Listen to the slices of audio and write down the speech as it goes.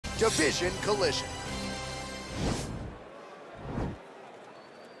Division Collision.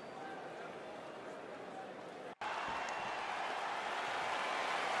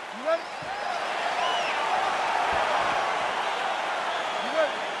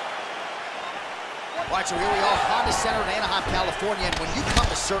 All right, so here we are, Honda Center in Anaheim, California, and when you come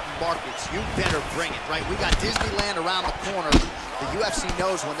to certain markets, you better bring it, right? We got Disneyland around the corner. The UFC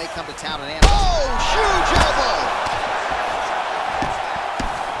knows when they come to town in Anaheim. Oh, huge elbow!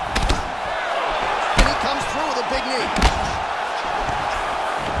 And he comes through with a big knee.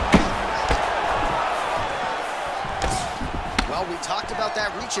 Well, we talked about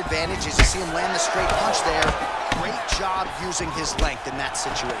that reach advantage as you see him land the straight punch there. Great job using his length in that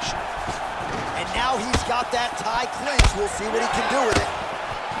situation. And now he's got that tie clinch. We'll see what he can do with it.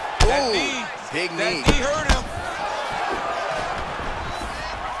 That knee, big knee. That knee hurt him.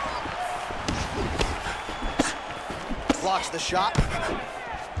 Blocks the shot.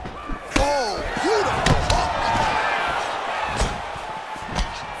 Oh, beautiful hook.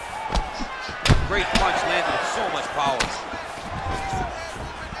 Great punch landed with so much power.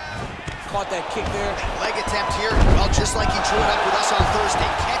 Caught that kick there. Leg attempt here. Well, just like he drew it up with us on Thursday.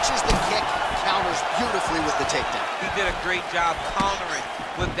 Catches the kick, counters beautifully with the takedown. He did a great job countering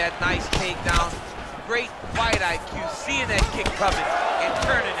with that nice takedown. Great fight IQ, seeing that kick coming and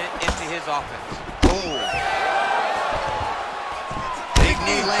turning it into his offense. Oh. Big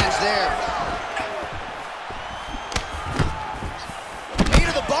knee lands there. Knee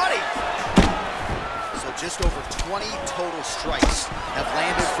to the body. So just over 20 total strikes have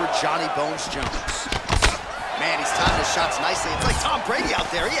landed for Johnny Bones Jones. Man, he's timing his shots nicely. It's like Tom Brady out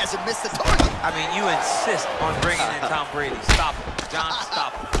there. He hasn't missed the target. I mean, you insist on bringing in Tom Brady. Stop him, John,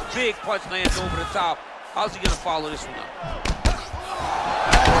 stop him. Big punch lands over the top. How's he gonna follow this one up?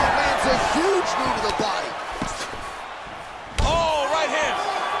 That lands a huge knee to the body. Oh, right hand.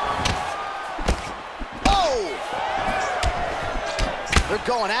 Oh! They're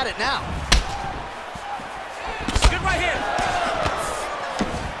going at it now. Good right hand.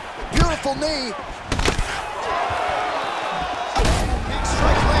 Beautiful knee. Big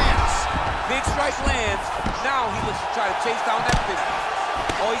strike lands. Big strike lands. Now he looks to try to chase down that finish.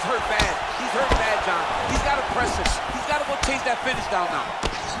 Oh, he's hurt bad. He's hurt bad, John. He's got to press him. He's got to go chase that finish down now.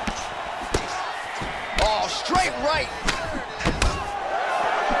 Oh, straight right.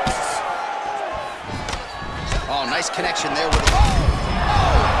 Oh, nice connection there with it. Oh!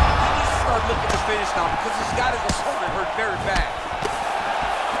 He needs to start looking to finish now because he's got his opponent hurt very bad.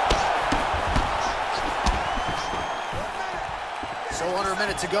 So under a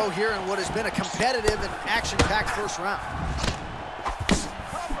minute to go here in what has been a competitive and action-packed first round.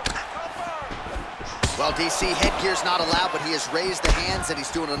 Well, DC, headgear's not allowed, but he has raised the hands and he's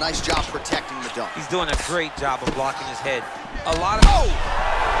doing a nice job protecting the dome. He's doing a great job of blocking his head. A lot of... Oh!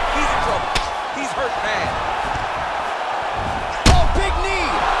 He's in trouble. He's hurt bad. Oh, big knee!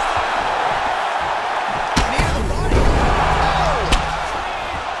 Knee to the body. Oh!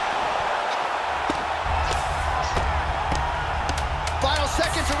 Final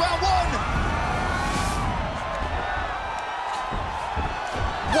seconds of round one.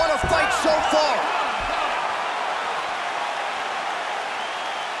 What a fight so far.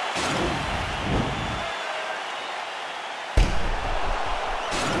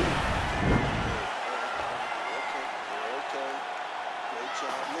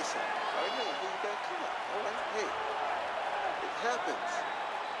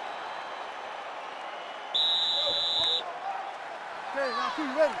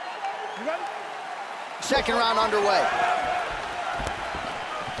 Second round underway.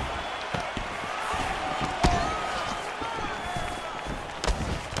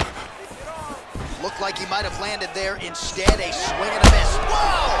 Looked like he might have landed there. Instead, a swing and a miss.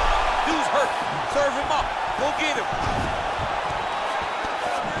 Whoa! Dude's hurt. Serve him up. Go get him.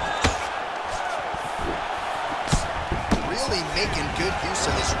 Really making good use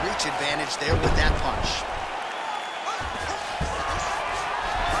of his reach advantage there with that punch.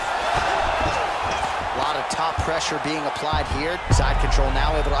 Top pressure being applied here. Side control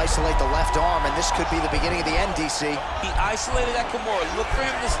now, able to isolate the left arm, and this could be the beginning of the end, DC. He isolated that Kimura. Look for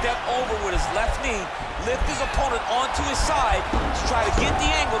him to step over with his left knee, lift his opponent onto his side to try to get the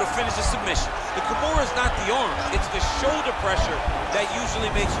angle to finish the submission. The Kimura is not the arm. It's the shoulder pressure that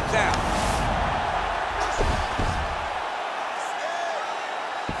usually makes you tap.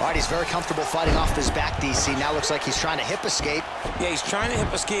 All right, he's very comfortable fighting off his back, DC. Now looks like he's trying to hip escape. Yeah, he's trying to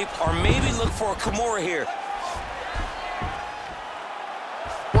hip escape or maybe look for a Kimura here.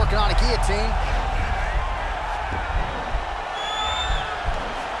 Working on a guillotine.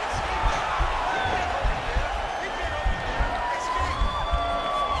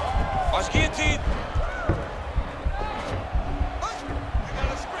 Watch guillotine.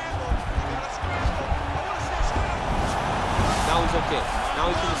 Now he's okay. Now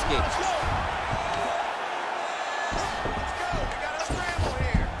he can escape.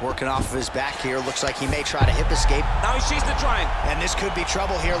 Working off of his back here. Looks like he may try to hip escape. Now he's chasing the triangle. And this could be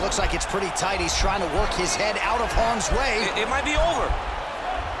trouble here. Looks like it's pretty tight. He's trying to work his head out of harm's way. It might be over.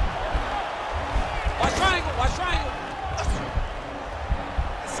 Watch triangle. Watch triangle.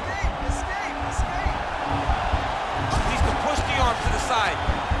 Escape, escape, escape. He needs to push the arm to the side.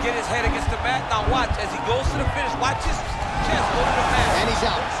 Get his head against the mat. Now watch as he goes to the finish. Watch his chest go to the mat. And he's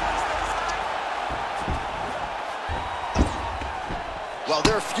out. Well,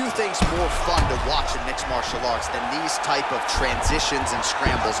 there are few things more fun to watch in mixed martial arts than these type of transitions and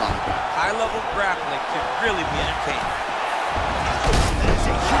scrambles on the ground. High-level grappling can really be entertaining. That is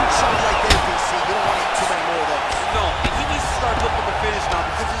a huge shot right there, BC. You don't want to eat too many more of those. No, and he needs to start looking to finish now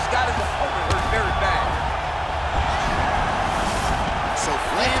because he's got his opponent hurt very bad. So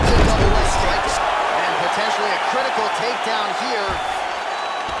lands a double leg strike and potentially a critical takedown here.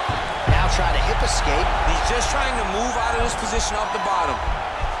 Now try to hip escape. He's just trying to move out of this position off the bottom.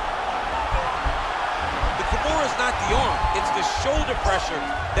 The Kimura is not the arm. It's the shoulder pressure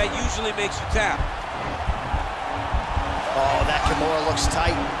that usually makes you tap. Oh, that Kimura looks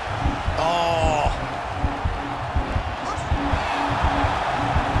tight. Oh.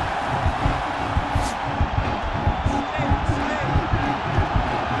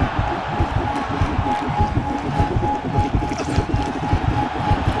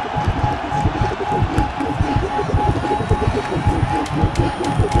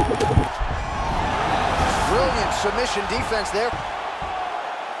 Brilliant submission defense there.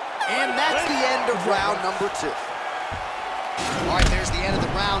 And that's the end of round number 2. All right, there's the end of the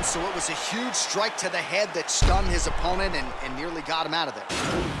round. So it was a huge strike to the head that stunned his opponent and nearly got him out of there.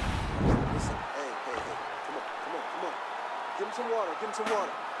 Listen, hey. Come on. Give him some water,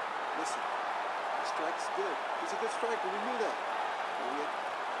 Listen, the strike's good. He's a good striker, we knew that.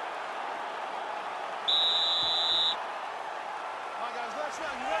 All right, guys, last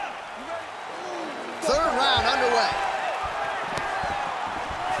round, you ready? Third round underway.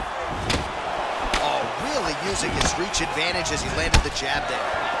 Oh, really using his reach advantage as he landed the jab there.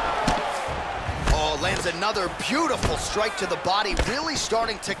 Oh, lands another beautiful strike to the body, really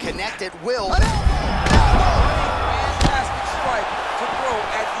starting to connect at will. Fantastic strike to throw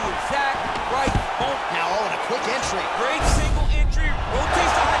at the exact right moment. Now, oh, and a quick entry. Great single entry,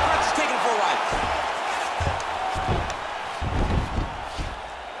 rotates the high crunch, taking it for a ride.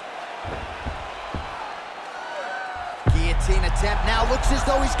 Guillotine attempt now looks as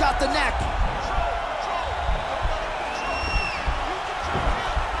though he's got the neck.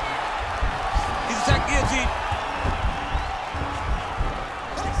 He's attacked guillotine.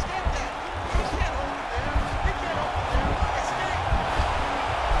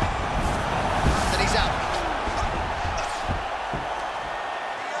 And he's out.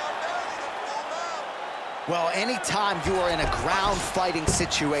 Well, anytime you are in a ground fighting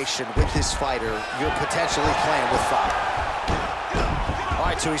situation with this fighter, you're potentially playing with fire. All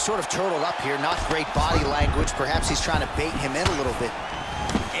right, so he's sort of turtled up here. Not great body language. Perhaps he's trying to bait him in a little bit.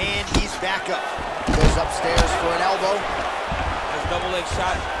 And he's back up. Goes upstairs for an elbow. Nice double leg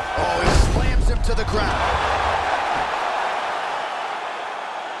shot. Oh, he slams him to the ground.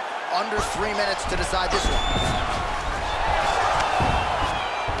 Under 3 minutes to decide this one.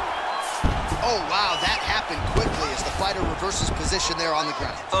 Oh, wow, that happened quickly as the fighter reverses position there on the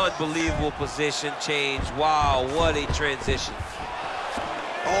ground. Unbelievable position change. Wow, what a transition.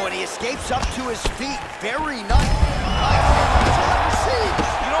 Oh, and he escapes up to his feet. Very nice.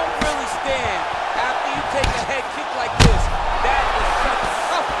 You don't really stand after you take a head kick like this. That is such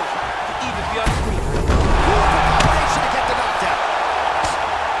toughness to even be on the feet. Combination to get the knockdown.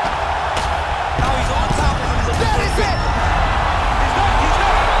 Now he's on top of him. That is it. He's not.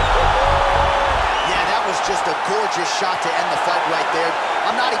 Yeah, that was just a gorgeous shot to end the fight right there.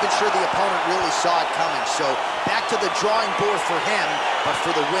 I'm not even sure the opponent really saw it coming. So back to the drawing board for him. But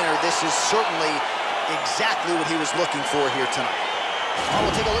for the winner, this is certainly exactly what he was looking for here tonight. Oh,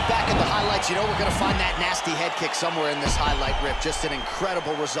 we'll take a look back at the highlights. You know we're going to find that nasty head kick somewhere in this highlight rip. Just an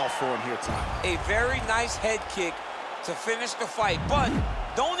incredible result for him here tonight. A very nice head kick to finish the fight. But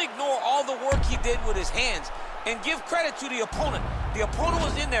don't ignore all the work he did with his hands. And give credit to the opponent. The opponent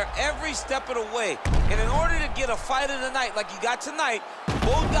was in there every step of the way. And in order to get a fight of the night like you got tonight,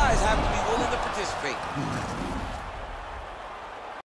 both guys have to be willing to participate.